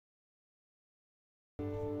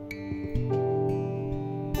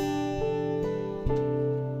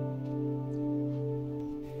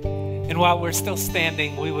And while we're still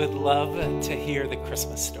standing, we would love to hear the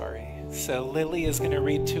Christmas story. So Lily is going to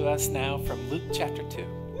read to us now from Luke chapter 2.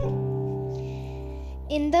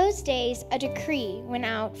 In those days, a decree went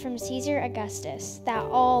out from Caesar Augustus that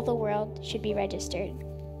all the world should be registered.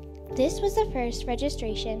 This was the first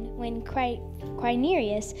registration when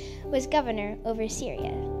Quirinius was governor over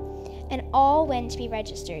Syria, and all went to be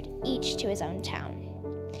registered, each to his own town.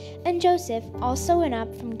 And Joseph also went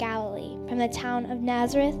up from Galilee, from the town of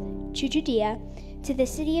Nazareth to Judea, to the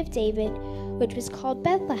city of David, which was called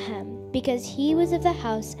Bethlehem, because he was of the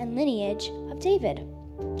house and lineage of David,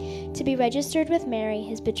 to be registered with Mary,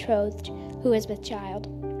 his betrothed, who was with child.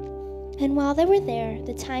 And while they were there,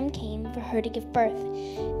 the time came for her to give birth,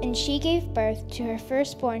 and she gave birth to her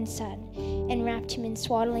firstborn son, and wrapped him in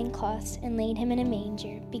swaddling cloths, and laid him in a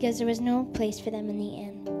manger, because there was no place for them in the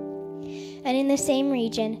inn. And in the same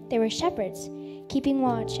region there were shepherds, keeping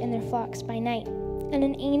watch in their flocks by night. And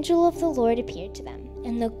an angel of the Lord appeared to them,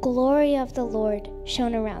 and the glory of the Lord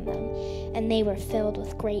shone around them, and they were filled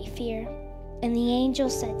with great fear. And the angel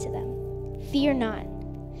said to them, "Fear not,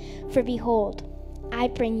 for behold, I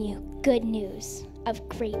bring you good news of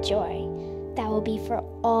great joy that will be for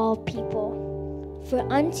all people. For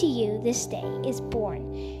unto you this day is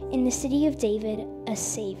born in the city of David a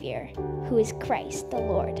Savior, who is Christ the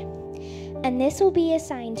Lord. And this will be a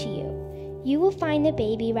sign to you. You will find the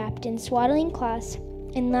baby wrapped in swaddling cloths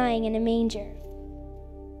and lying in a manger."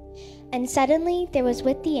 And suddenly there was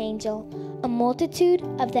with the angel a multitude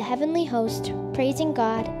of the heavenly host, praising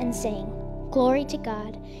God and saying, "Glory to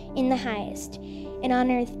God in the highest, and on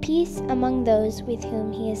earth peace among those with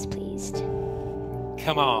whom he is pleased."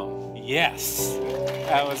 Come on. Yes.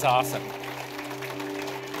 That was awesome.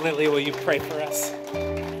 Lily, will you pray for us?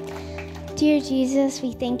 Dear Jesus,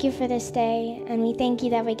 we thank you for this day, and we thank you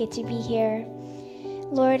that we get to be here.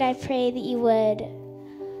 Lord, I pray that you would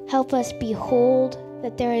help us behold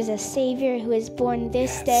that there is a Savior who is born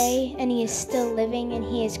this day, and he is still living, and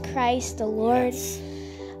he is Christ the Lord. Yes.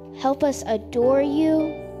 Help us adore you,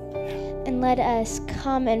 and let us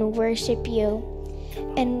come and worship you.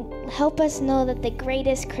 And help us know that the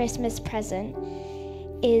greatest Christmas present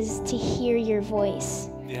is to hear your voice.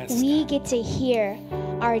 Yes, we God. get to hear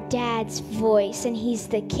our dad's voice, and he's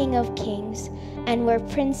the King of Kings, and we're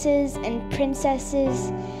princes and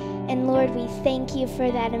princesses. And Lord, we thank you for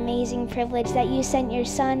that amazing privilege that you sent your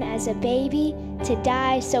son as a baby to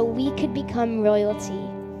die so we could become royalty.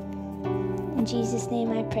 In Jesus'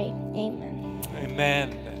 name I pray, amen.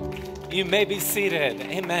 Amen. You may be seated.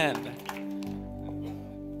 Amen.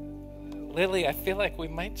 Lily, I feel like we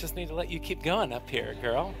might just need to let you keep going up here,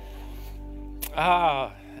 girl.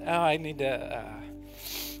 I need to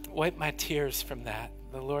wipe my tears from that.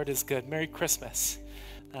 The Lord is good. Merry Christmas.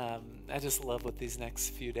 I just love what these next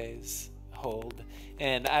few days hold.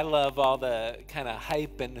 And I love all the kind of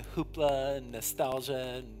hype and hoopla and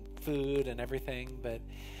nostalgia and food and everything.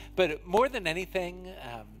 But more than anything,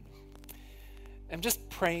 I'm just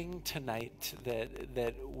praying tonight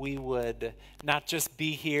that we would not just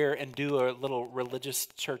be here and do a little religious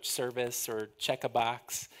church service or check a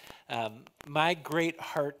box. My great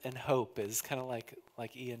heart and hope is kind of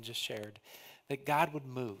like Ian just shared, that God would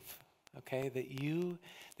move, okay? That you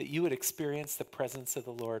would experience the presence of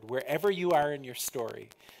the Lord wherever you are in your story,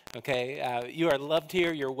 okay? You are loved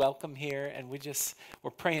here, you're welcome here, and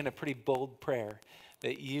we're praying a pretty bold prayer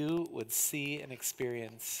that you would see and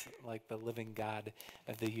experience like the living God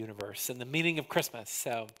of the universe and the meaning of Christmas.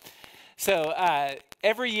 So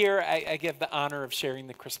every year I give the honor of sharing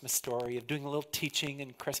the Christmas story, of doing a little teaching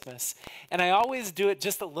in Christmas. And I always do it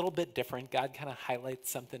just a little bit different. God kind of highlights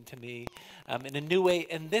something to me in a new way.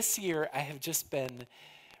 And this year I have just been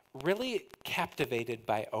really captivated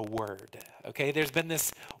by a word, okay? There's been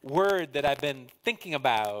this word that I've been thinking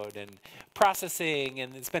about and processing,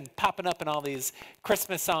 and it's been popping up in all these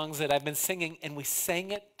Christmas songs that I've been singing, and we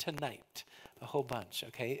sang it tonight, a whole bunch,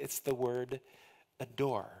 okay? It's the word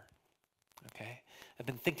adore, okay? I've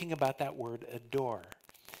been thinking about that word adore.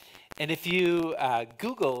 And if you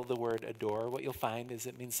Google the word adore, what you'll find is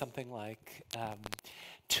it means something like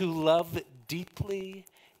to love deeply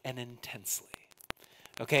and intensely.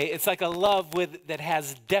 Okay, it's like a love that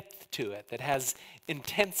has depth to it, that has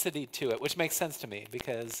intensity to it, which makes sense to me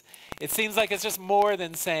because it seems like it's just more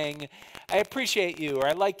than saying, I appreciate you, or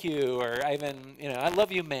I like you, or I even, I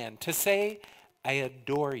love you, man. To say, I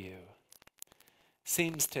adore you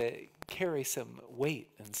seems to carry some weight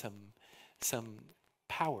and some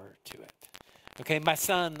power to it. Okay, my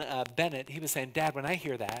son, Bennett, he was saying, Dad, when I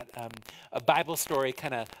hear that, a Bible story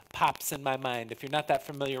kind of pops in my mind. If you're not that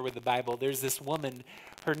familiar with the Bible, there's this woman,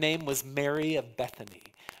 her name was Mary of Bethany.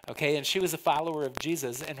 okay? And she was a follower of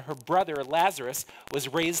Jesus, and her brother, Lazarus, was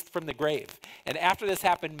raised from the grave. And after this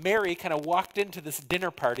happened, Mary kind of walked into this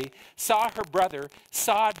dinner party, saw her brother,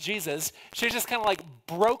 saw Jesus. She just kind of like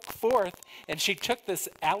broke forth, and she took this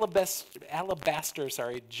alabaster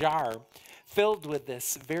jar filled with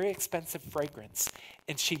this very expensive fragrance,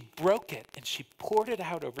 and she broke it, and she poured it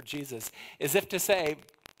out over Jesus, as if to say,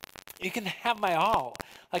 you can have my all.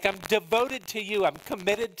 Like, I'm devoted to you. I'm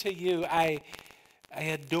committed to you. I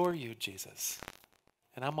adore you, Jesus.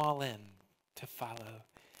 And I'm all in to follow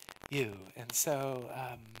you. And so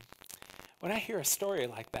when I hear a story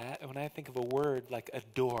like that, when I think of a word like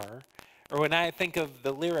adore, or when I think of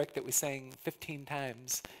the lyric that we sang 15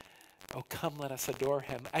 times, oh, come, let us adore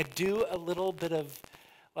him, I do a little bit of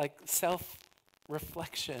like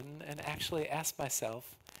self-reflection and actually ask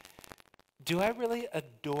myself, do I really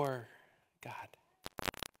adore God?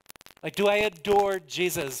 Like, do I adore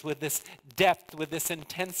Jesus with this depth, with this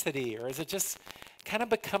intensity, or has it just kind of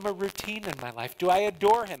become a routine in my life? Do I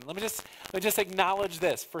adore him? Let me just acknowledge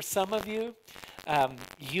this. For some of you,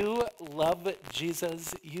 you love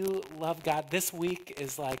Jesus, you love God. This week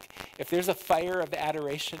is like, if there's a fire of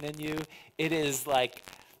adoration in you, it is like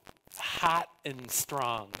hot and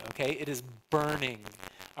strong, okay? It is burning,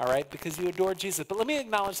 all right, because you adore Jesus. But let me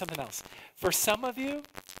acknowledge something else. For some of you,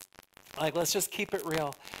 like, let's just keep it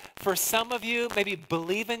real. For some of you, maybe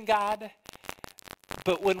believe in God,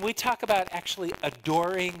 but when we talk about actually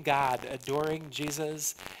adoring God, adoring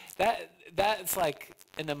Jesus, that's like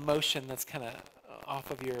an emotion that's kind of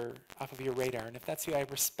off of your radar. And if that's you, I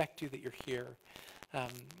respect you that you're here. I'm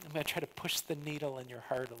going to try to push the needle in your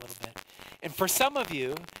heart a little bit. And for some of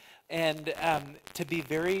you, and to be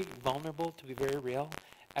very vulnerable, to be very real,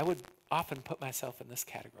 I would often put myself in this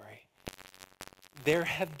category. There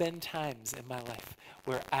have been times in my life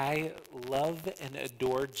where I love and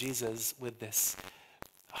adore Jesus with this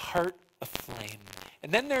heart aflame.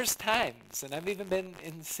 And then there's times, and I've even been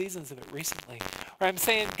in seasons of it recently, where I'm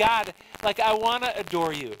saying, God, like, I want to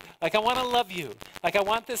adore you. Like, I want to love you. Like, I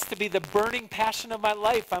want this to be the burning passion of my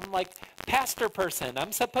life. I'm like pastor person.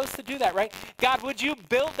 I'm supposed to do that, right? God, would you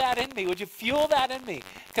build that in me? Would you fuel that in me?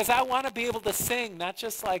 Because I want to be able to sing, not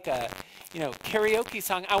just like a, karaoke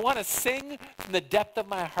song. I want to sing from the depth of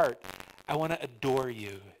my heart. I want to adore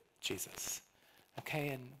you, Jesus. Okay,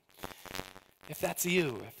 and if that's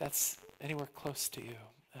you, if that's anywhere close to you,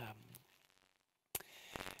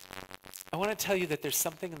 I want to tell you that there's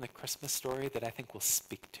something in the Christmas story that I think will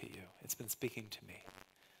speak to you. It's been speaking to me,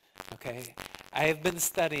 okay? I have been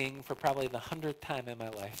studying for probably the 100th time in my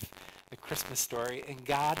life the Christmas story, and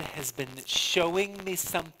God has been showing me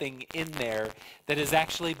something in there that has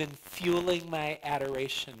actually been fueling my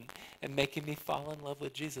adoration and making me fall in love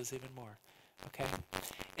with Jesus even more, okay?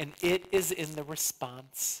 And it is in the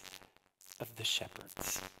response of the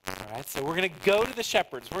shepherds. All right, so we're going to go to the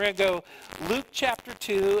shepherds. We're going to go Luke chapter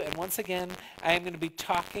 2, and once again, I am going to be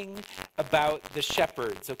talking about the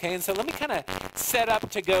shepherds, okay? And so let me kind of set up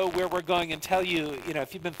to go where we're going and tell you,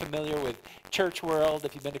 if you've been familiar with church world,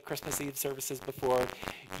 if you've been to Christmas Eve services before,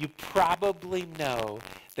 you probably know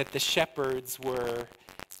that the shepherds were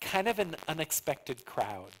kind of an unexpected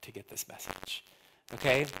crowd to get this message.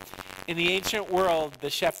 Okay? In the ancient world, the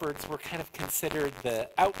shepherds were kind of considered the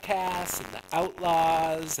outcasts and the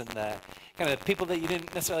outlaws and the kind of the people that you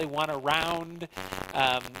didn't necessarily want around.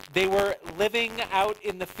 They were living out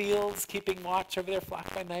in the fields, keeping watch over their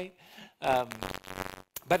flock by night.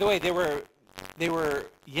 By the way, they were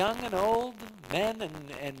young and old, men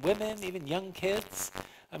and women, even young kids.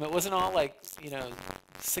 It wasn't all like,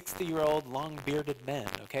 60-year-old long-bearded men,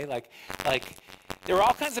 okay? Like there were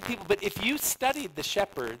all kinds of people, but if you studied the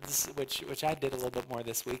shepherds, which I did a little bit more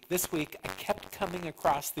this week I kept coming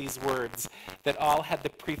across these words that all had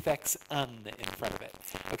the prefix "un" in front of it,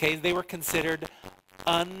 okay? They were considered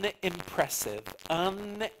unimpressive,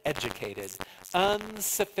 uneducated,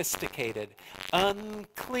 unsophisticated,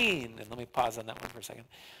 unclean. And let me pause on that one for a second.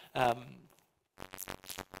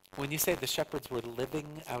 When you say the shepherds were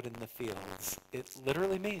living out in the fields, it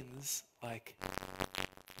literally means like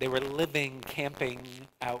they were living, camping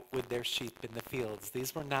out with their sheep in the fields.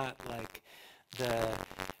 These were not like the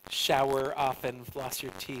shower often, floss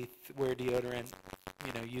your teeth, wear deodorant,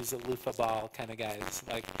 use a loofah ball kind of guys.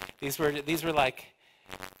 Like these were like,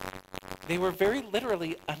 they were very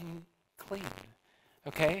literally unclean,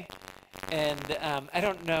 okay? And I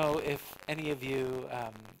don't know if any of you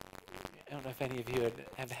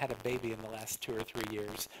have had a baby in the last 2 or 3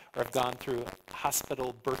 years, or have gone through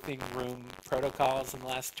hospital birthing room protocols in the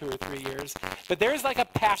last 2 or 3 years. But there's like a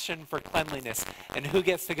passion for cleanliness and who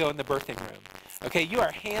gets to go in the birthing room. Okay, you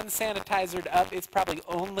are hand sanitizered up. It's probably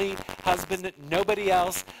only husband, nobody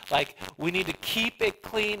else. Like, we need to keep it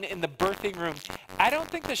clean in the birthing room. I don't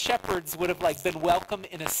think the shepherds would have like been welcome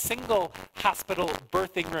in a single hospital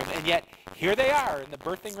birthing room, and yet here they are in the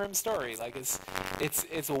birthing room story. Like,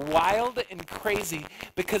 it's wild and crazy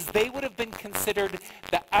because they would have been considered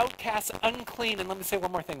the outcasts, unclean. And let me say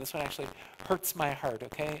one more thing. This one actually hurts my heart,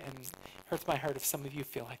 okay? And hurts my heart if some of you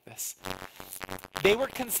feel like this. They were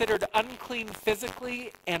considered unclean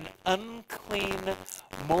physically and unclean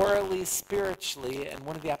morally, spiritually, and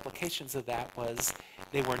one of the applications of that was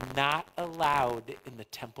they were not allowed in the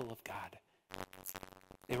temple of God.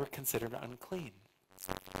 They were considered unclean.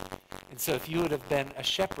 And so if you would have been a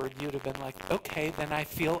shepherd, you would have been like, okay, then I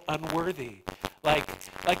feel unworthy. Like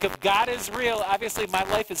if God is real, obviously my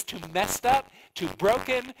life is too messed up, too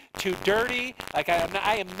broken, too dirty. Like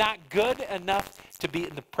I am not good enough to be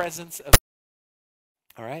in the presence of.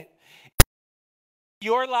 All right?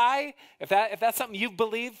 Your lie, if that's something you've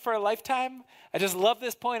believed for a lifetime, I just love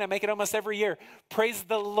this point. I make it almost every year. Praise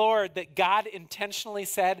the Lord that God intentionally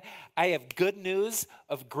said, I have good news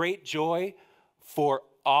of great joy for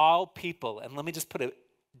all people. And let me just put a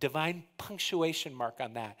divine punctuation mark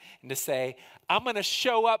on that and to say, I'm going to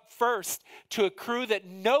show up first to a crew that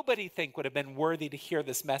nobody think would have been worthy to hear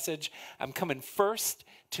this message. I'm coming first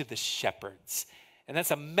to the shepherds. And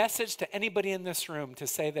that's a message to anybody in this room to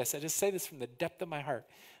say this. I just say this from the depth of my heart,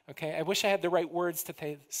 okay? I wish I had the right words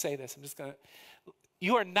to say this. I'm just going to,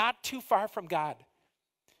 you are not too far from God.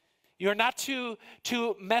 You're not too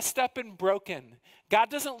messed up and broken. God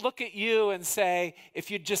doesn't look at you and say, if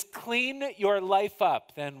you just clean your life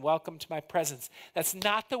up, then welcome to my presence. That's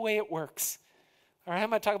not the way it works. All right, I'm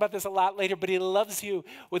going to talk about this a lot later, but he loves you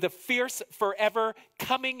with a fierce, forever,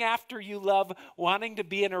 coming after you love, wanting to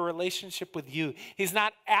be in a relationship with you. He's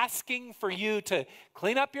not asking for you to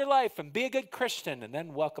clean up your life and be a good Christian and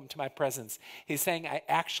then welcome to my presence. He's saying, I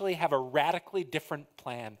actually have a radically different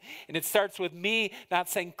plan. And it starts with me not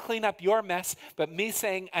saying clean up your mess, but me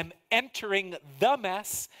saying I'm entering the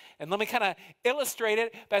mess. And let me kind of illustrate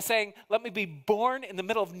it by saying, let me be born in the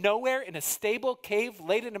middle of nowhere in a stable cave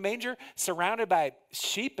laid in a manger surrounded by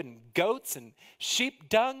sheep and goats and sheep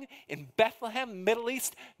dung in Bethlehem, Middle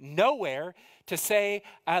East, nowhere to say,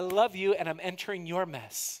 I love you and I'm entering your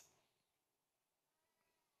mess.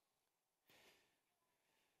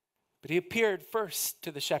 But he appeared first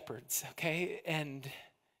to the shepherds, okay? And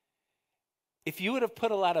if you would have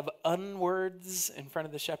put a lot of unwords in front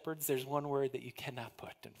of the shepherds, there's one word that you cannot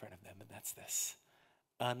put in front of them, and that's this: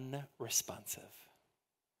 unresponsive,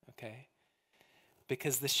 okay?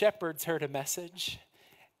 Because the shepherds heard a message,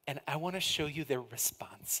 and I want to show you their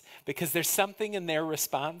response, because there's something in their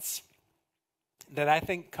response that I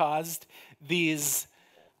think caused these,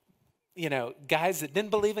 guys that didn't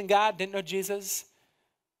believe in God, didn't know Jesus,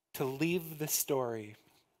 to leave the story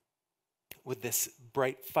with this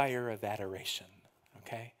bright fire of adoration,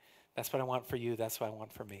 okay? That's what I want for you. That's what I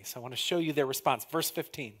want for me. So I want to show you their response. Verse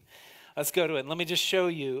 15. Let's go to it. Let me just show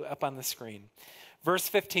you up on the screen. Verse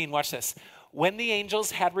 15, watch this. When the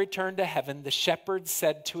angels had returned to heaven, the shepherds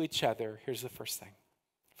said to each other, here's the first thing.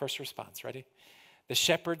 First response, ready? The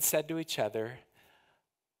shepherds said to each other,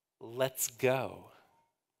 let's go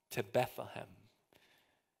to Bethlehem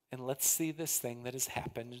and let's see this thing that has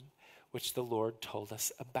happened, which the Lord told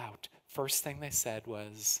us about. First thing they said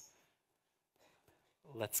was,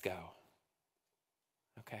 let's go.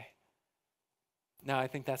 Okay? Now, I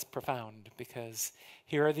think that's profound because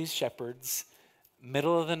here are these shepherds,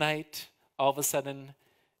 middle of the night, all of a sudden,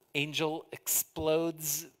 angel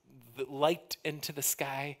explodes the light into the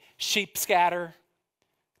sky, sheep scatter,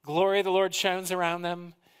 glory of the Lord shines around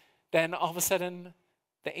them. Then all of a sudden,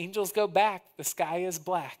 the angels go back, the sky is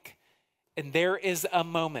black. And there is a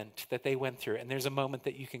moment that they went through, and there's a moment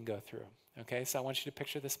that you can go through. Okay, so I want you to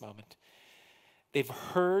picture this moment. They've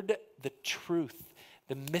heard the truth,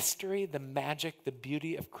 the mystery, the magic, the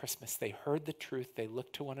beauty of Christmas. They heard the truth. They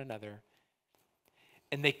looked to one another.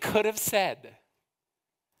 And they could have said,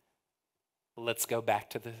 let's go back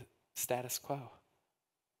to the status quo.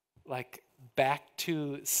 Like back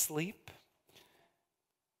to sleep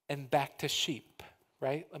and back to sheep,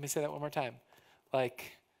 right? Let me say that one more time. Like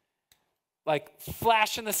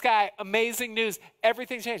flash in the sky, amazing news,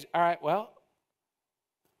 everything's changed. All right, well,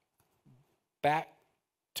 back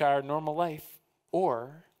to our normal life.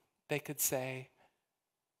 Or they could say,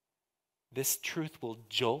 this truth will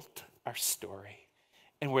jolt our story.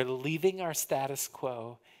 And we're leaving our status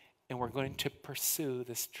quo and we're going to pursue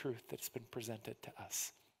this truth that's been presented to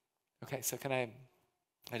us. Okay, so can I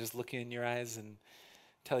just look you in your eyes and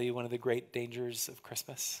tell you one of the great dangers of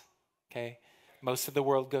Christmas? Okay, Most of the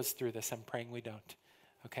world goes through this. I'm praying we don't.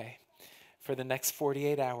 Okay? For the next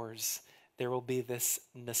 48 hours, there will be this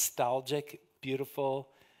nostalgic, beautiful,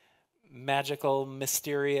 magical,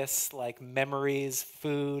 mysterious, like memories,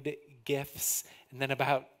 food, gifts. And then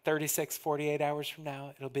about 36, 48 hours from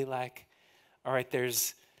now, it'll be like, all right,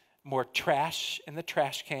 there's more trash in the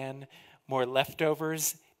trash can, more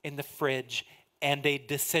leftovers in the fridge, and a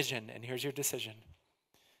decision. And here's your decision.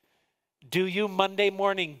 Do you Monday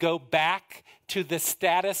morning go back to the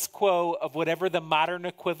status quo of whatever the modern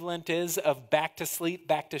equivalent is of back to sleep,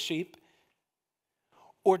 back to sheep?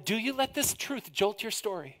 Or do you let this truth jolt your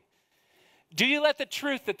story? Do you let the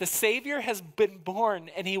truth that the Savior has been born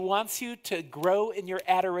and he wants you to grow in your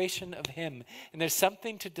adoration of him? And there's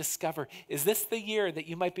something to discover. Is this the year that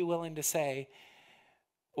you might be willing to say,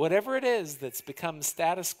 whatever it is that's become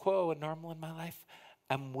status quo and normal in my life,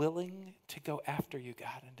 I'm willing to go after you,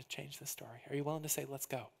 God, and to change the story. Are you willing to say, let's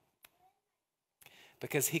go?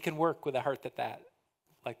 Because he can work with a heart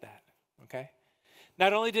like that, okay?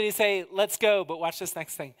 Not only did he say, let's go, but watch this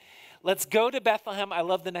next thing. Let's go to Bethlehem. I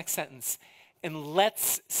love the next sentence. And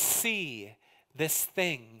let's see this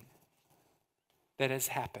thing that has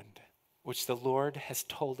happened, which the Lord has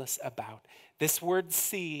told us about. This word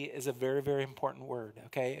see is a very, very important word,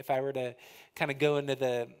 okay? If I were to kind of go into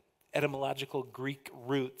the etymological Greek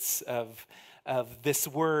roots of this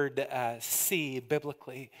word see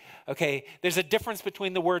biblically, okay, there's a difference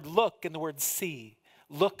between the word look and the word see.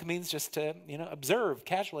 Look means just to, observe,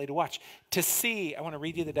 casually, to watch. To see, I want to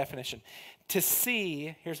read you the definition. To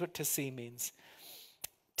see, here's what to see means.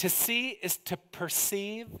 To see is to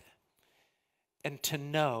perceive and to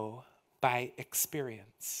know by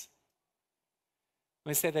experience. Let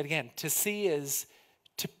me say that again. To see is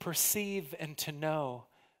to perceive and to know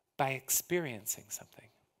by experiencing something.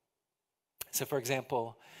 So, for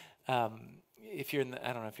example, if you're in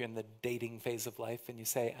the dating phase of life and you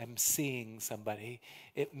say, I'm seeing somebody,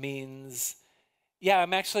 it means,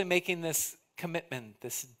 I'm actually making this commitment,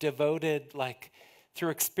 this devoted, through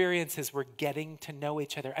experiences, we're getting to know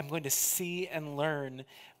each other. I'm going to see and learn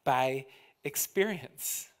by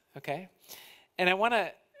experience, okay? And I want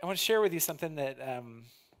to share with you something that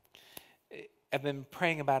I've been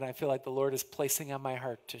praying about, and I feel like the Lord is placing on my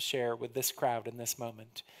heart to share with this crowd in this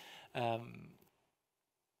moment. I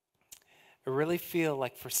really feel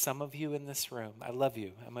like for some of you in this room, I love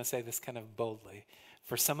you. I'm going to say this kind of boldly.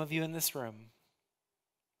 For some of you in this room,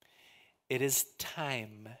 it is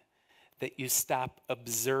time that you stop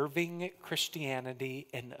observing Christianity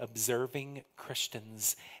and observing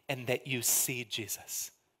Christians and that you see Jesus.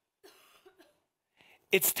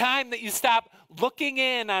 It's time that you stop looking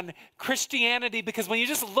in on Christianity, because when you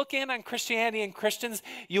just look in on Christianity and Christians,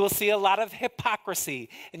 you will see a lot of hypocrisy,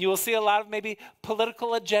 and you will see a lot of maybe political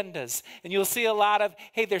agendas, and you'll see a lot of,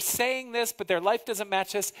 hey, they're saying this, but their life doesn't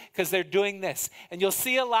match this because they're doing this. And you'll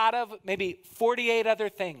see a lot of maybe 48 other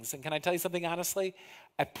things. And can I tell you something honestly?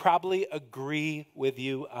 I probably agree with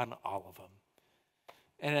you on all of them.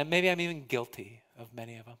 And maybe I'm even guilty of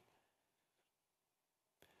many of them.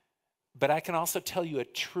 But I can also tell you a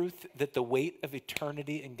truth that the weight of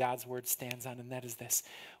eternity in God's word stands on, and that is this.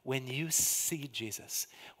 When you see Jesus,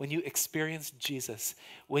 when you experience Jesus,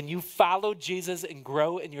 when you follow Jesus and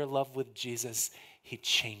grow in your love with Jesus, he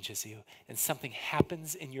changes you and something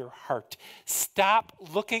happens in your heart. Stop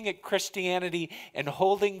looking at Christianity and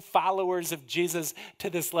holding followers of Jesus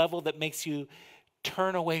to this level that makes you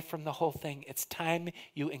turn away from the whole thing. It's time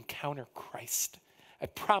you encounter Christ. I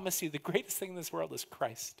promise you, the greatest thing in this world is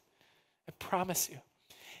Christ. I promise you.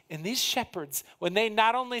 And these shepherds, when they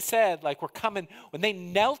not only said, we're coming, when they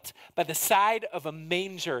knelt by the side of a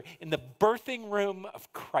manger in the birthing room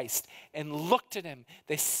of Christ and looked at him,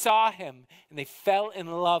 they saw him and they fell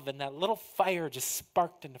in love, and that little fire just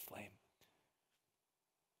sparked into flame.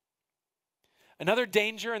 Another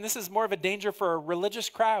danger, and this is more of a danger for a religious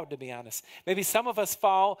crowd, to be honest. Maybe some of us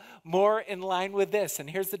fall more in line with this, and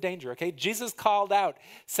here's the danger, okay? Jesus called out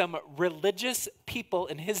some religious people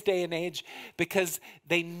in his day and age because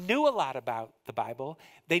they knew a lot about the Bible.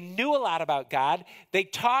 They knew a lot about God. They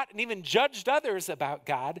taught and even judged others about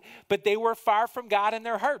God, but they were far from God in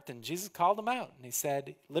their heart. And Jesus called them out, and he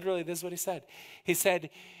said, literally, this is what he said. He said,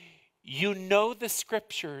 you know the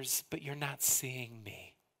scriptures, but you're not seeing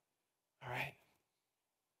me, all right?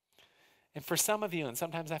 And for some of you, and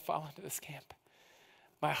sometimes I fall into this camp,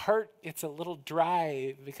 my heart gets a little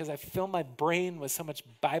dry because I fill my brain with so much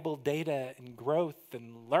Bible data and growth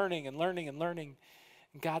and learning and learning and learning.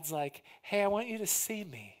 And God's like, hey, I want you to see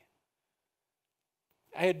me.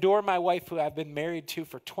 I adore my wife, who I've been married to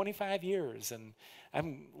for 25 years. And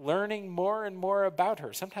I'm learning more and more about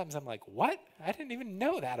her. Sometimes I'm like, what? I didn't even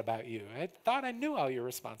know that about you. I thought I knew all your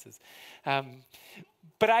responses.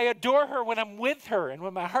 But I adore her when I'm with her and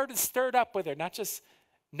when my heart is stirred up with her, not just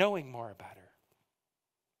knowing more about her.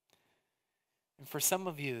 And for some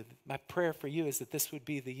of you, my prayer for you is that this would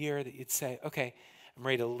be the year that you'd say, okay, I'm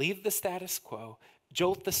ready to leave the status quo,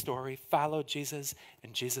 jolt the story, follow Jesus,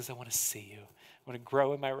 and Jesus, I want to see you. I want to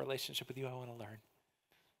grow in my relationship with you. I want to learn.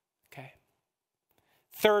 Okay?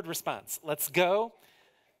 Third response, let's go.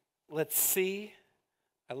 Let's see.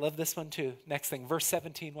 I love this one too. Next thing, verse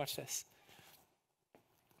 17, watch this.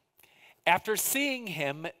 After seeing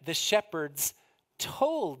him, the shepherds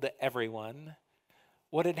told everyone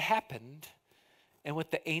what had happened and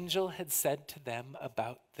what the angel had said to them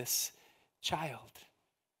about this child.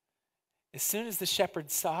 As soon as the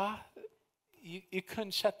shepherds saw, you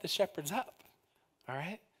couldn't shut the shepherds up, all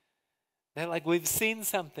right? They're like, we've seen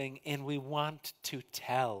something and we want to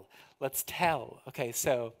tell. Let's tell. Okay,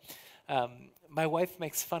 so my wife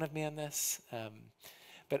makes fun of me on this,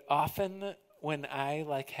 but often when I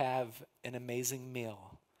have an amazing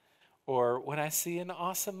meal, or when I see an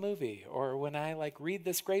awesome movie, or when I read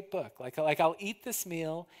this great book, I'll eat this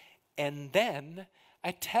meal, and then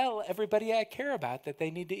I tell everybody I care about that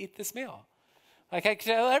they need to eat this meal. I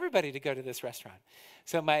tell everybody to go to this restaurant.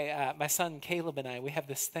 So my son Caleb and I, we have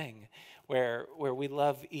this thing where we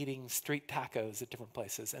love eating street tacos at different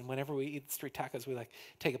places. And whenever we eat street tacos, we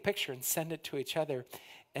take a picture and send it to each other,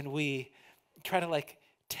 and we try to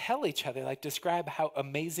tell each other, describe how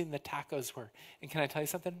amazing the tacos were. And can I tell you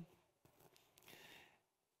something?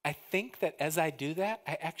 I think that as I do that,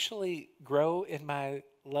 I actually grow in my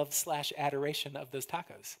love/adoration of those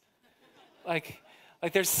tacos.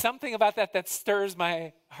 There's something about that stirs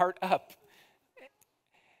my heart up.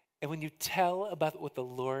 And when you tell about what the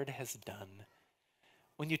Lord has done,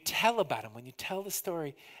 when you tell about him, when you tell the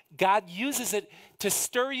story, God uses it to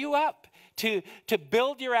stir you up, to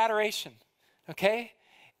build your adoration, okay?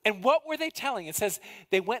 And what were they telling? It says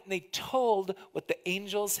they went and they told what the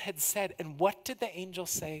angels had said. And what did the angels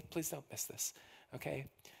say? Please don't miss this, okay?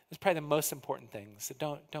 It's probably the most important thing, so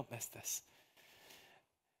don't miss this.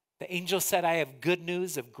 The angel said, I have good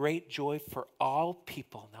news of great joy for all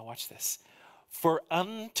people. Now watch this. For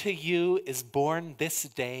unto you is born this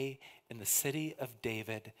day in the city of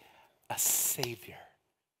David a Savior,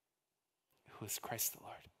 who is Christ the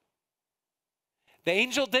Lord. The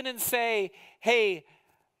angel didn't say, hey,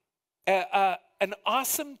 an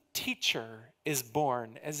awesome teacher is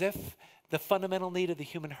born, as if the fundamental need of the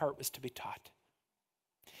human heart was to be taught.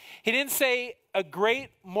 He didn't say a great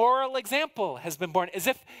moral example has been born, as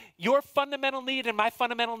if your fundamental need and my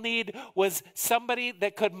fundamental need was somebody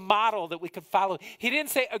that could model, that we could follow. He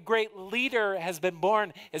didn't say a great leader has been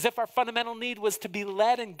born, as if our fundamental need was to be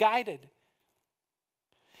led and guided.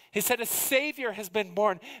 He said a Savior has been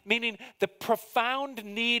born, meaning the profound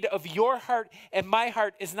need of your heart and my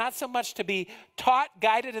heart is not so much to be taught,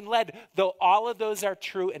 guided, and led, though all of those are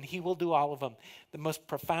true and he will do all of them. The most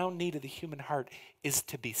profound need of the human heart is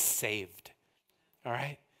to be saved, all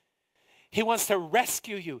right? He wants to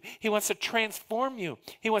rescue you. He wants to transform you.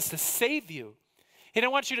 He wants to save you. He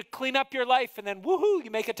don't want you to clean up your life and then woohoo,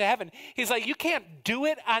 you make it to heaven. He's like, you can't do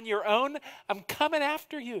it on your own. I'm coming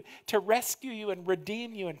after you to rescue you and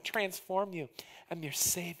redeem you and transform you. I'm your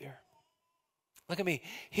Savior. Look at me.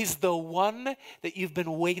 He's the one that you've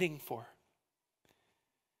been waiting for.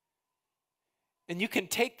 And you can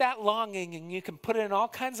take that longing and you can put it in all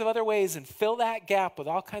kinds of other ways and fill that gap with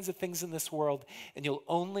all kinds of things in this world, and you'll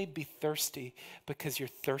only be thirsty because you're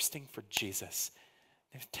thirsting for Jesus.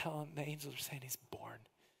 They're telling, the angels are saying he's born.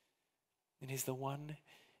 And he's the one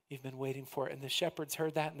you've been waiting for. And the shepherds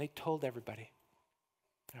heard that and they told everybody.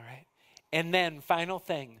 All right? And then, final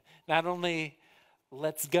thing, not only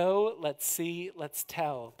let's go, let's see, let's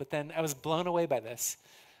tell, but then I was blown away by this.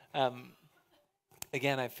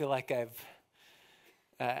 Again, I feel like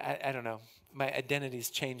I don't know, my identity's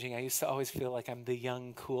changing. I used to always feel like I'm the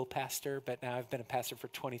young, cool pastor, but now I've been a pastor for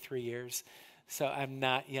 23 years. So I'm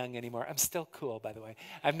not young anymore. I'm still cool, by the way.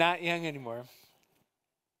 I'm not young anymore.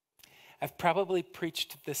 I've probably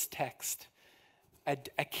preached this text. I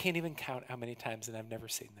can't even count how many times, and I've never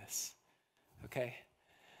seen this. Okay?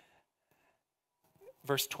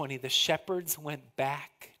 Verse 20, the shepherds went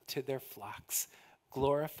back to their flocks,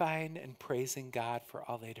 glorifying and praising God for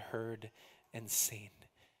all they'd heard and seen.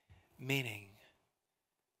 Meaning,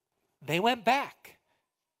 they went back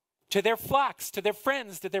to their flocks, to their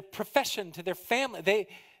friends, to their profession, to their family.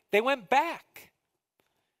 They went back.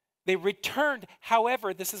 They returned.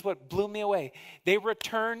 However, this is what blew me away. They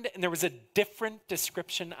returned and there was a different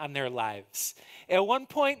description on their lives. At one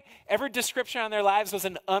point, every description on their lives was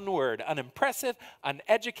an unword: unimpressive,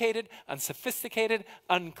 uneducated, unsophisticated,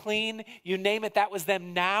 unclean. You name it, that was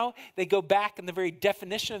them. Now they go back and the very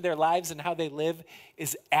definition of their lives and how they live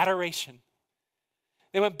is adoration.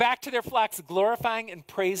 They went back to their flocks glorifying and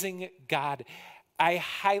praising God. I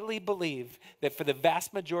highly believe that for the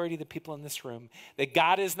vast majority of the people in this room, that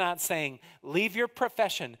God is not saying, leave your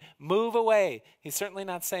profession, move away. He's certainly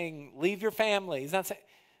not saying, leave your family. He's not saying,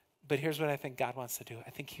 but here's what I think God wants to do.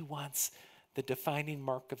 I think he wants the defining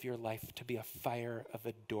mark of your life to be a fire of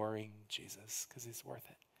adoring Jesus, because he's worth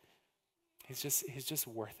it. He's just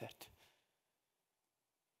worth it.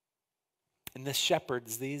 And the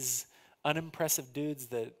shepherds, these unimpressive dudes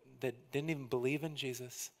that didn't even believe in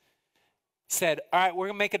Jesus, said, all right, we're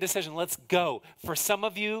going to make a decision. Let's go. For some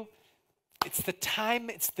of you, it's the time,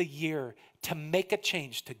 it's the year to make a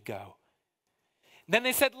change, to go. And then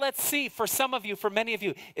they said, let's see. For some of you, for many of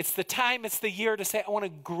you, it's the time, it's the year to say, I want to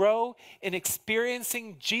grow in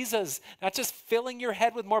experiencing Jesus, not just filling your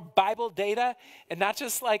head with more Bible data and not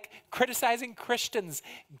just like criticizing Christians.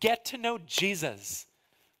 Get to know Jesus.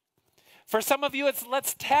 For some of you, it's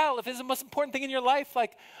let's tell. If it's the most important thing in your life,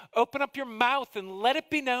 like open up your mouth and let it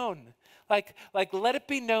be known. Like let it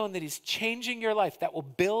be known that he's changing your life. That will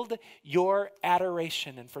build your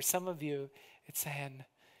adoration. And for some of you, it's saying,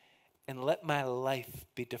 and let my life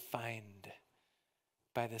be defined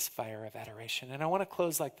by this fire of adoration. And I want to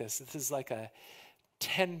close like this. This is like a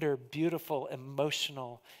tender, beautiful,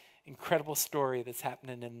 emotional, incredible story that's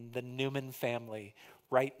happening in the Newman family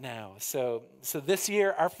right now. So this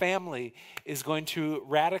year, our family is going to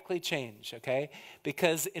radically change, okay?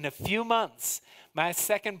 Because in a few months, my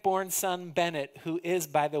second-born son, Bennett, who is,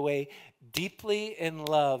 by the way, deeply in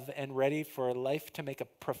love and ready for life to make a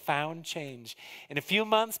profound change. In a few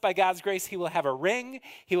months, by God's grace, he will have a ring,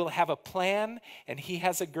 he will have a plan, and he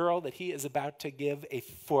has a girl that he is about to give a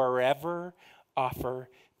forever offer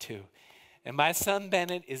to. And my son,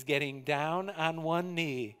 Bennett, is getting down on one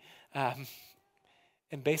knee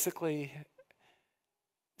and basically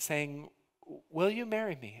saying, will you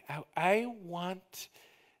marry me? I want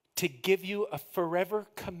to give you a forever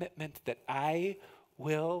commitment that I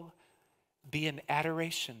will be in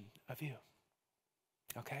adoration of you.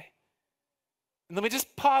 Okay? And let me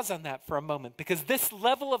just pause on that for a moment, because this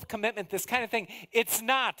level of commitment, this kind of thing, it's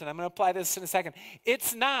not, and I'm going to apply this in a second,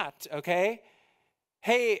 it's not, okay?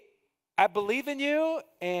 Hey, I believe in you,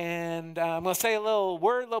 and I'm going to say a little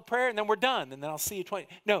word, a little prayer, and then we're done, and then I'll see you 20.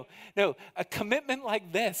 No. A commitment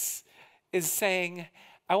like this is saying,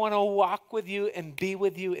 I want to walk with you and be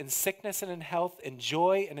with you in sickness and in health, in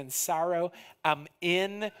joy and in sorrow. I'm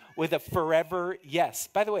in with a forever yes.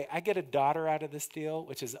 By the way, I get a daughter out of this deal,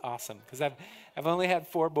 which is awesome, because I've only had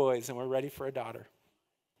 4 boys, and we're ready for a daughter.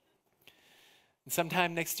 And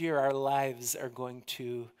sometime next year, our lives are going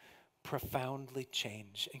to profoundly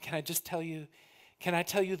change. And can I tell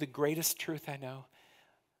you the greatest truth I know?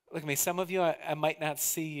 Look at me, some of you, I might not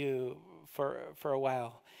see you for a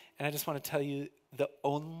while. And I just want to tell you the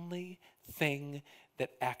only thing that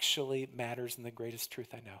actually matters and the greatest truth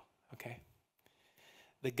I know, okay?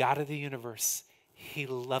 The God of the universe, he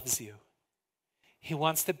loves you. He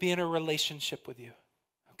wants to be in a relationship with you,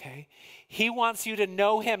 okay? He wants you to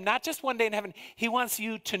know him, not just one day in heaven. He wants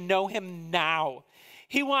you to know him now.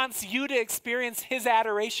 He wants you to experience his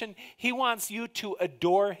adoration. He wants you to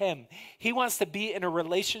adore him. He wants to be in a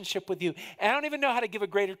relationship with you. And I don't even know how to give a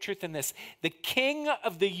greater truth than this. The King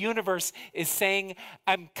of the universe is saying,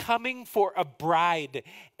 I'm coming for a bride,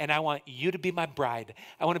 and I want you to be my bride.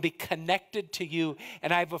 I want to be connected to you,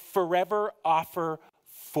 and I have a forever offer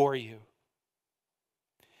for you.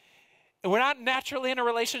 And we're not naturally in a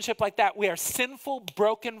relationship like that. We are sinful,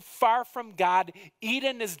 broken, far from God.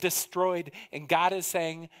 Eden is destroyed. And God is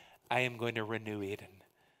saying, I am going to renew Eden.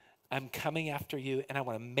 I'm coming after you, and I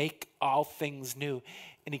want to make all things new.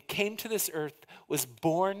 And he came to this earth, was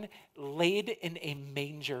born, laid in a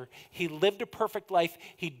manger. He lived a perfect life.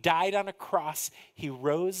 He died on a cross. He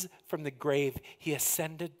rose from the grave. He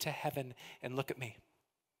ascended to heaven. And look at me.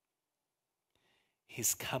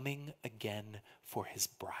 He's coming again for his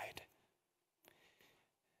bride.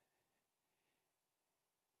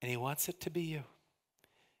 And he wants it to be you.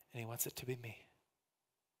 And he wants it to be me.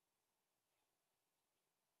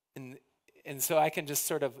 And so I can just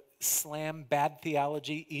sort of slam bad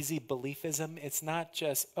theology, easy beliefism. It's not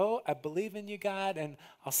just, oh, I believe in you, God, and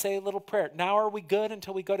I'll say a little prayer. Now are we good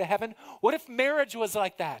until we go to heaven? What if marriage was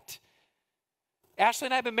like that? Ashley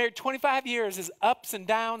and I have been married 25 years. As ups and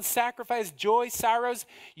downs, sacrifice, joy, sorrows.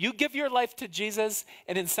 You give your life to Jesus,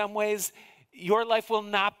 and in some ways, your life will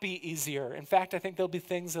not be easier. In fact, I think there'll be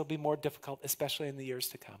things that'll be more difficult, especially in the years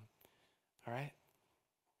to come. All right?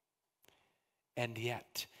 And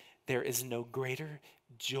yet, there is no greater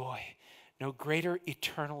joy, no greater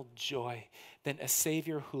eternal joy than a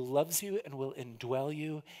Savior who loves you and will indwell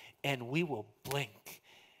you, and we will blink.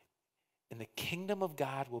 And the kingdom of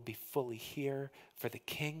God will be fully here, for the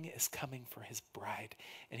King is coming for his bride,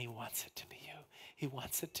 and he wants it to be you. He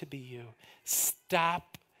wants it to be you.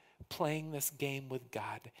 Stop playing this game with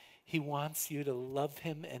God. He wants you to love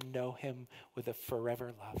him and know him with a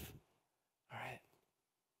forever love. All right?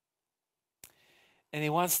 And he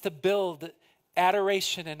wants to build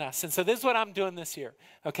adoration in us. And so this is what I'm doing this year,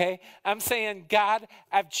 okay? I'm saying, God,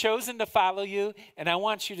 I've chosen to follow you, and I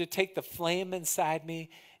want you to take the flame inside me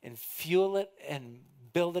and fuel it and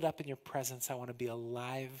build it up in your presence. I want to be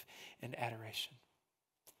alive in adoration.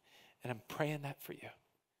 And I'm praying that for you.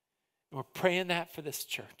 And we're praying that for this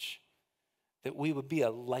church, that we would be a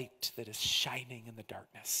light that is shining in the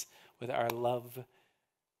darkness with our love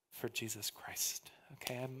for Jesus Christ.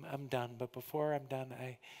 Okay, I'm done. But before I'm done,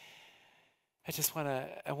 I just want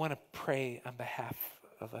to pray on behalf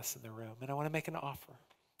of us in the room. And I want to make an offer.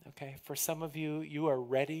 Okay, for some of you, you are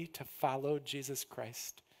ready to follow Jesus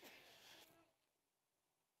Christ.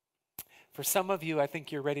 For some of you, I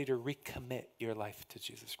think you're ready to recommit your life to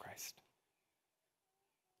Jesus Christ.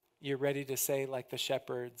 You're ready to say, like the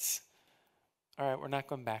shepherds, all right, we're not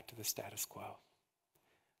going back to the status quo.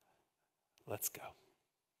 Let's go.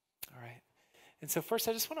 All right. And so first,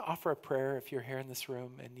 I just want to offer a prayer if you're here in this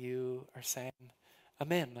room and you are saying,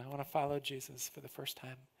 I'm in. I want to follow Jesus for the first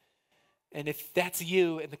time. And if that's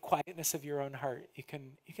you in the quietness of your own heart, you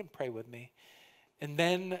can pray with me. And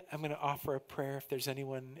then I'm going to offer a prayer if there's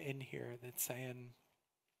anyone in here that's saying,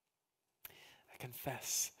 I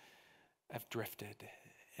confess I've drifted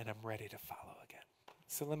and I'm ready to follow again.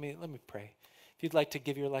 So let me pray. If you'd like to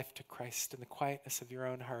give your life to Christ in the quietness of your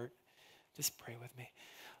own heart, just pray with me.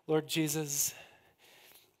 Lord Jesus,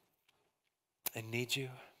 I need you.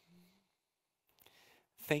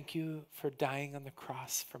 Thank you for dying on the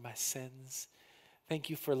cross for my sins. Thank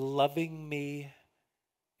you for loving me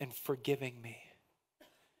and forgiving me.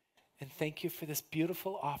 And thank you for this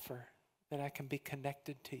beautiful offer that I can be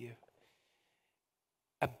connected to you.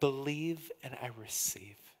 I believe and I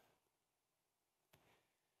receive.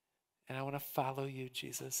 And I want to follow you,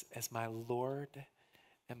 Jesus, as my Lord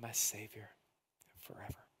and my Savior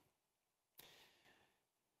forever.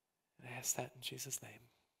 And I ask that in Jesus' name.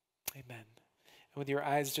 Amen. And with your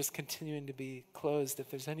eyes just continuing to be closed, if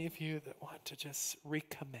there's any of you that want to just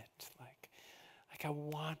recommit, like I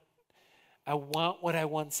want what I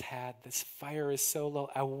once had. This fire is so low.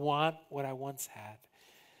 I want what I once had.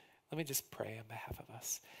 Let me just pray on behalf of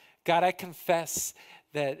us. God, I confess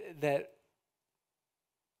that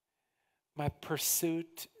my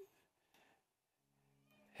pursuit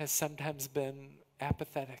has sometimes been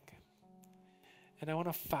apathetic. And I want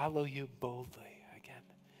to follow you boldly again.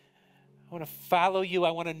 I want to follow you.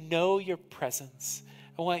 I want to know your presence.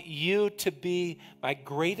 I want you to be my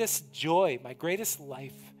greatest joy, my greatest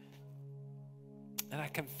life. And I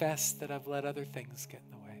confess that I've let other things get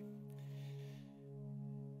in the way.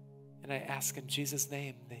 And I ask in Jesus'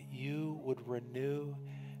 name that you would renew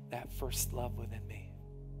that first love within me.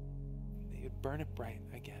 That you'd burn it bright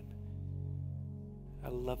again. I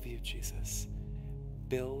love you, Jesus.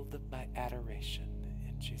 Build my adoration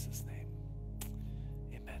in Jesus' name.